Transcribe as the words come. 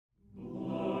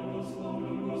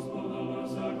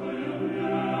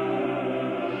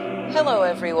Hello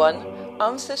everyone,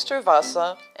 I'm Sister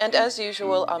Vassa, and as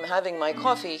usual I'm having my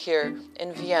coffee here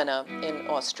in Vienna in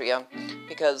Austria,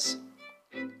 because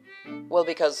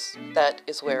that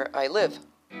is where I live.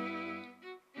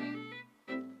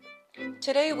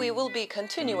 Today we will be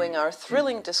continuing our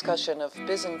thrilling discussion of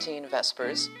Byzantine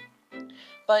Vespers,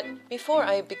 but before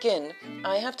I begin,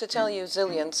 I have to tell you,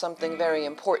 Zillion, something very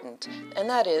important, and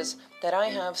that is that I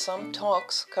have some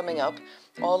talks coming up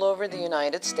all over the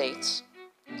United States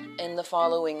in the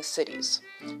following cities.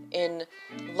 In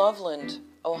Loveland,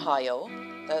 Ohio,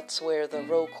 that's where the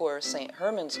ROCOR St.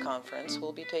 Herman's Conference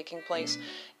will be taking place.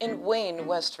 In Wayne,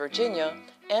 West Virginia,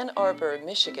 Ann Arbor,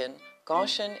 Michigan,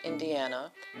 Goshen,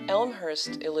 Indiana,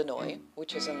 Elmhurst, Illinois,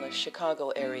 which is in the Chicago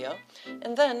area,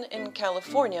 and then in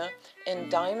California, in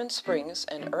Diamond Springs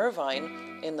and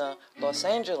Irvine in the Los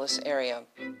Angeles area.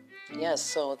 Yes,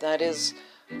 so that is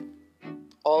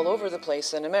all over the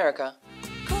place in America.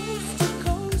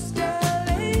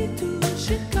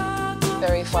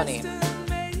 Very funny.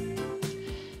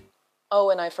 Oh,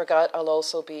 and I forgot, I'll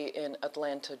also be in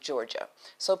Atlanta, Georgia.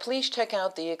 So please check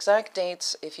out the exact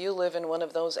dates if you live in one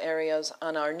of those areas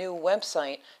on our new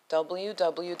website,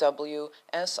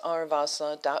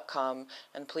 www.srvassa.com,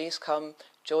 and please come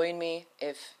join me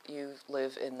if you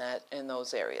live in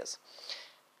those areas.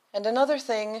 And another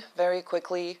thing, very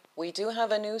quickly, we do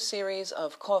have a new series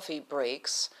of coffee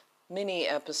breaks, mini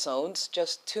episodes,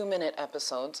 just 2-minute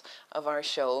episodes of our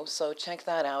show, so check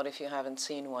that out if you haven't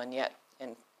seen one yet,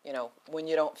 and when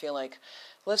you don't feel like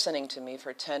listening to me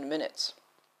for 10 minutes.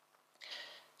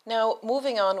 Now,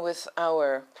 moving on with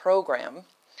our program,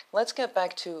 let's get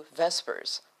back to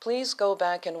Vespers. Please go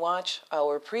back and watch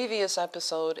our previous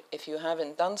episode if you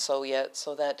haven't done so yet,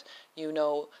 so that you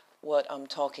know what I'm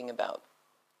talking about.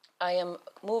 I am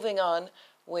moving on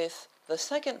with the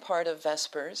second part of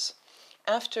Vespers.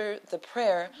 After the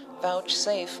prayer,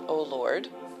 Vouchsafe, O Lord,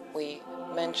 we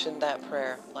mentioned that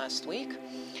prayer last week.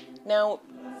 Now,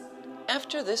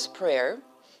 after this prayer,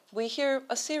 we hear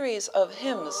a series of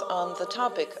hymns on the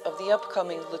topic of the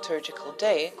upcoming liturgical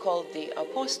day called the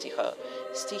Aposticha,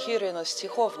 Stchiri and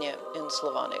stichovne in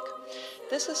Slavonic.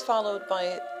 This is followed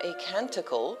by a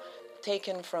canticle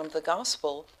taken from the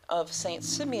Gospel of Saint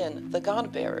Simeon the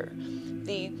Godbearer,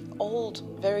 the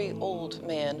very old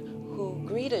man who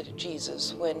greeted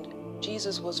Jesus when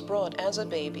Jesus was brought as a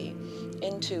baby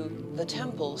into the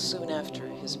temple soon after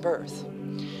his birth.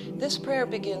 This prayer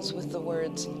begins with the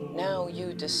words, "Now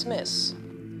you dismiss."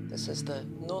 This is the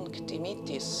Nunc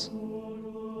Dimittis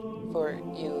for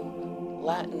you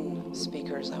Latin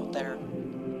speakers out there.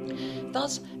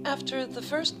 Thus, after the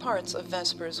first parts of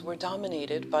Vespers were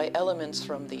dominated by elements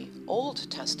from the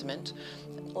Old Testament,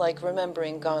 like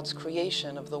remembering God's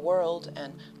creation of the world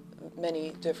and many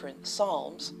different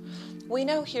psalms, we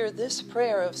now hear this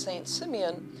prayer of Saint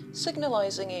Simeon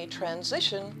signalizing a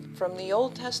transition from the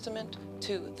Old Testament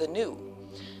to the New.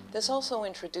 This also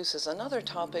introduces another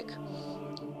topic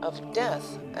of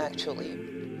death, actually,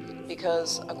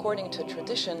 because according to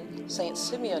tradition, Saint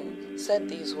Simeon said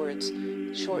these words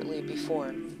shortly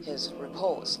before his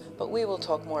repose, but we will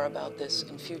talk more about this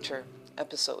in future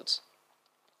episodes.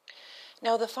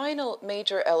 Now, the final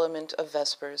major element of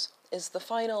Vespers is the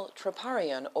final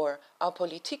Troparion, or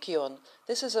Apolytikion.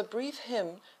 This is a brief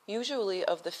hymn, usually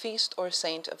of the feast or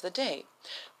saint of the day.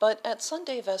 But at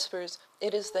Sunday Vespers,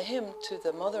 it is the hymn to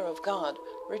the Mother of God,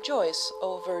 "Rejoice,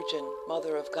 O Virgin,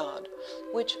 Mother of God,"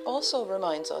 which also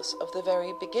reminds us of the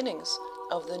very beginnings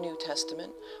of the New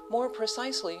Testament, more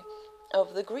precisely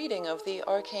of the greeting of the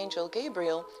Archangel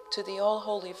Gabriel to the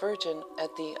All-Holy Virgin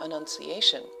at the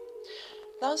Annunciation.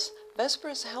 Thus,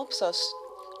 Vespers helps us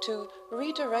to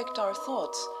redirect our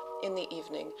thoughts in the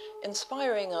evening,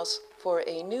 inspiring us for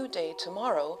a new day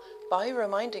tomorrow by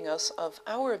reminding us of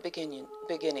our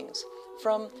beginnings,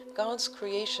 from God's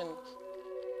creation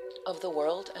of the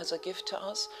world as a gift to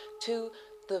us to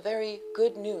the very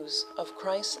good news of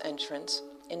Christ's entrance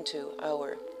into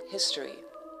our history.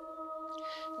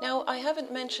 Now, I haven't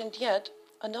mentioned yet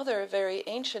another very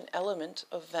ancient element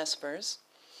of Vespers,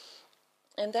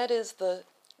 and that is the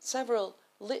several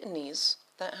litanies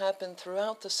that happen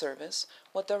throughout the service,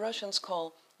 what the Russians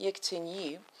call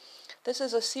Ektenii. This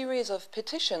is a series of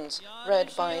petitions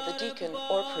read by the deacon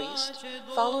or priest,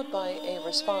 followed by a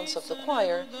response of the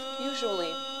choir,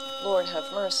 usually, "Lord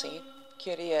have mercy,"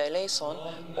 Kyrie eleison,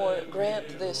 or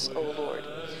 "Grant this, O Lord."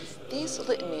 These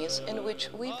litanies, in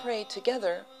which we pray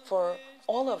together for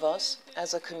all of us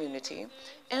as a community,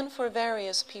 and for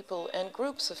various people and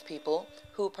groups of people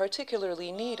who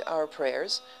particularly need our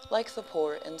prayers, like the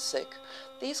poor and sick,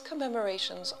 these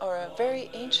commemorations are a very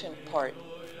ancient part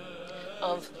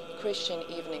of Christian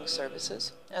evening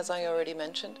services, as I already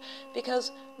mentioned,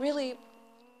 because really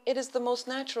it is the most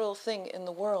natural thing in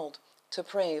the world to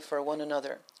pray for one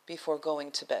another before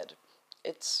going to bed.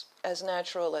 It's as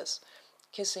natural as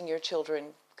kissing your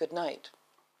children good night.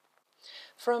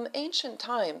 From ancient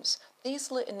times,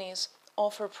 these litanies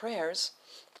offer prayers,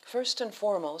 first and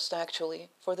foremost, actually,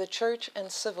 for the church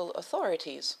and civil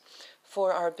authorities,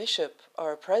 for our bishop,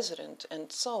 our president,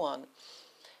 and so on.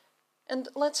 And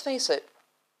let's face it,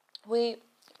 we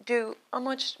do a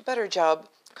much better job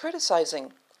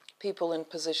criticizing people in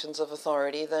positions of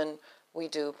authority than we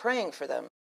do praying for them.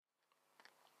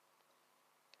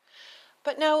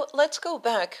 But now let's go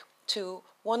back to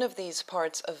one of these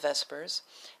parts of Vespers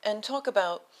and talk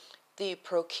about the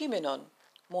prokeimenon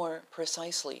more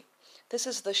precisely. This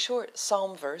is the short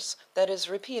psalm verse that is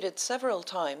repeated several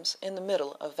times in the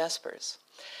middle of Vespers.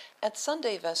 At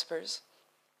Sunday Vespers,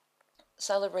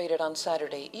 celebrated on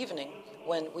Saturday evening,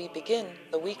 when we begin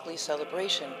the weekly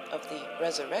celebration of the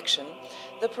resurrection,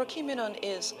 the prokeimenon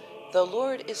is, "The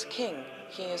Lord is King,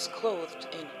 he is clothed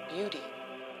in beauty."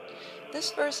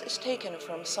 This verse is taken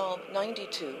from Psalm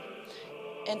 92,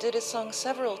 and it is sung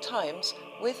several times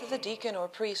with the deacon or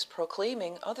priest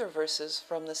proclaiming other verses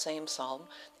from the same psalm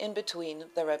in between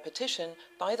the repetition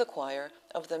by the choir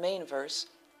of the main verse,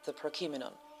 the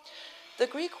prokeimenon. The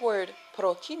Greek word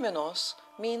prokeimenos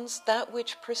means that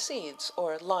which precedes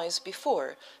or lies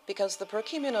before, because the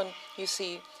prokeimenon, you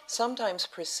see, sometimes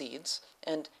precedes,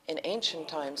 and in ancient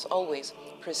times always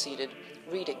preceded,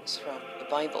 readings from the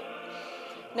Bible.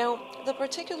 Now, the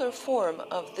particular form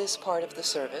of this part of the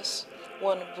service,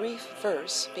 one brief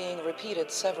verse being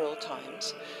repeated several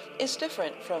times, is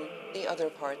different from the other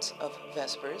parts of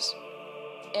Vespers.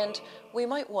 And we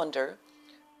might wonder,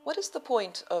 what is the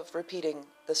point of repeating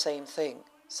the same thing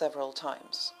several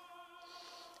times?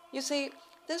 You see,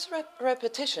 this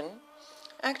repetition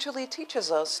actually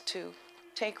teaches us to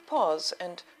take pause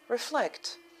and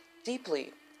reflect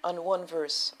deeply on one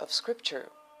verse of Scripture,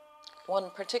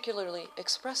 one particularly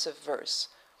expressive verse.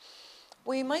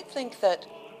 We might think that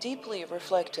deeply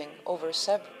reflecting over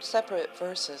separate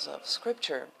verses of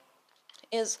Scripture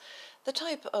is the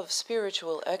type of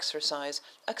spiritual exercise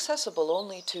accessible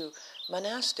only to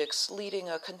monastics leading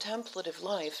a contemplative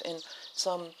life in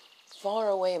some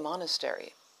faraway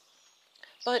monastery.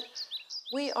 But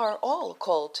we are all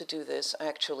called to do this,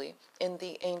 actually, in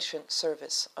the ancient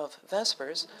service of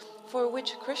Vespers, for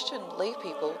which Christian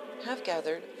laypeople have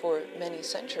gathered for many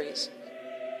centuries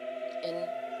in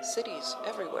cities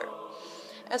everywhere.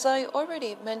 As I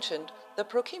already mentioned, the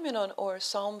prokeimenon or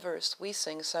psalm verse we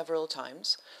sing several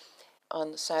times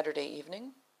on Saturday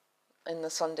evening, in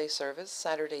the Sunday service,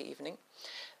 Saturday evening,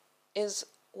 is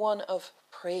one of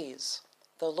praise.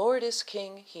 The Lord is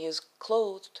King, he is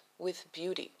clothed with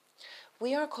beauty.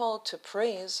 We are called to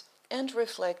praise and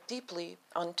reflect deeply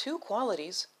on two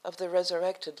qualities of the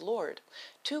resurrected Lord,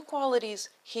 two qualities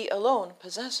he alone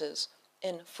possesses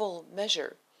in full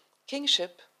measure,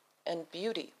 kingship and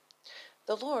beauty.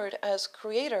 The Lord, as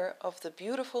creator of the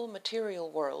beautiful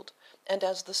material world and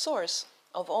as the source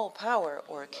of all power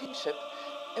or kingship,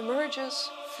 emerges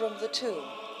from the tomb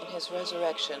in his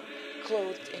resurrection,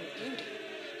 clothed in beauty,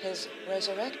 his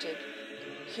resurrected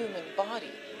human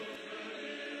body.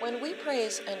 When we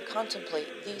praise and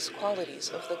contemplate these qualities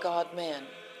of the God-man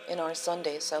in our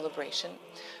Sunday celebration,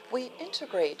 we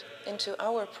integrate into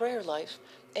our prayer life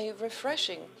a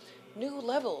refreshing new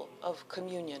level of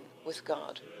communion with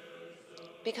God.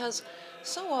 Because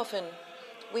so often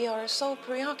we are so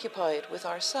preoccupied with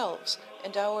ourselves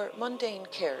and our mundane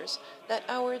cares that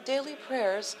our daily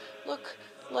prayers look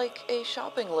like a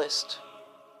shopping list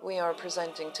we are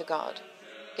presenting to God.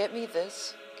 Get me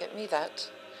this, get me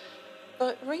that.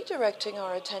 But redirecting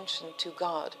our attention to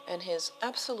God and his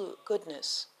absolute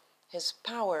goodness, his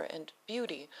power and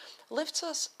beauty, lifts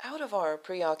us out of our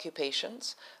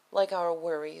preoccupations, like our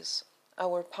worries,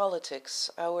 our politics,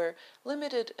 our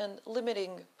limited and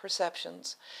limiting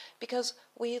perceptions, because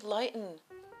we lighten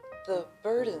the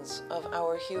burdens of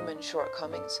our human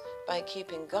shortcomings by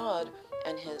keeping God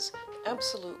and his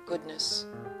absolute goodness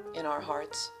in our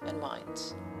hearts and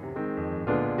minds.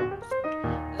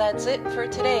 That's it for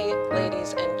today,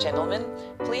 ladies and gentlemen.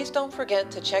 Please don't forget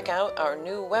to check out our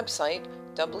new website,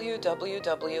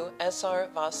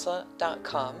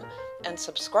 www.srvassa.com, and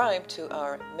subscribe to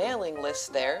our mailing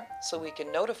list there so we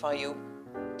can notify you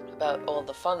about all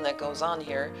the fun that goes on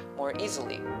here more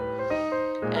easily.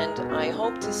 And I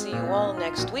hope to see you all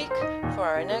next week for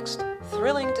our next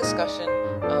thrilling discussion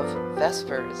of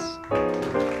Vespers.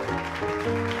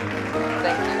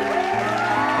 Thank you.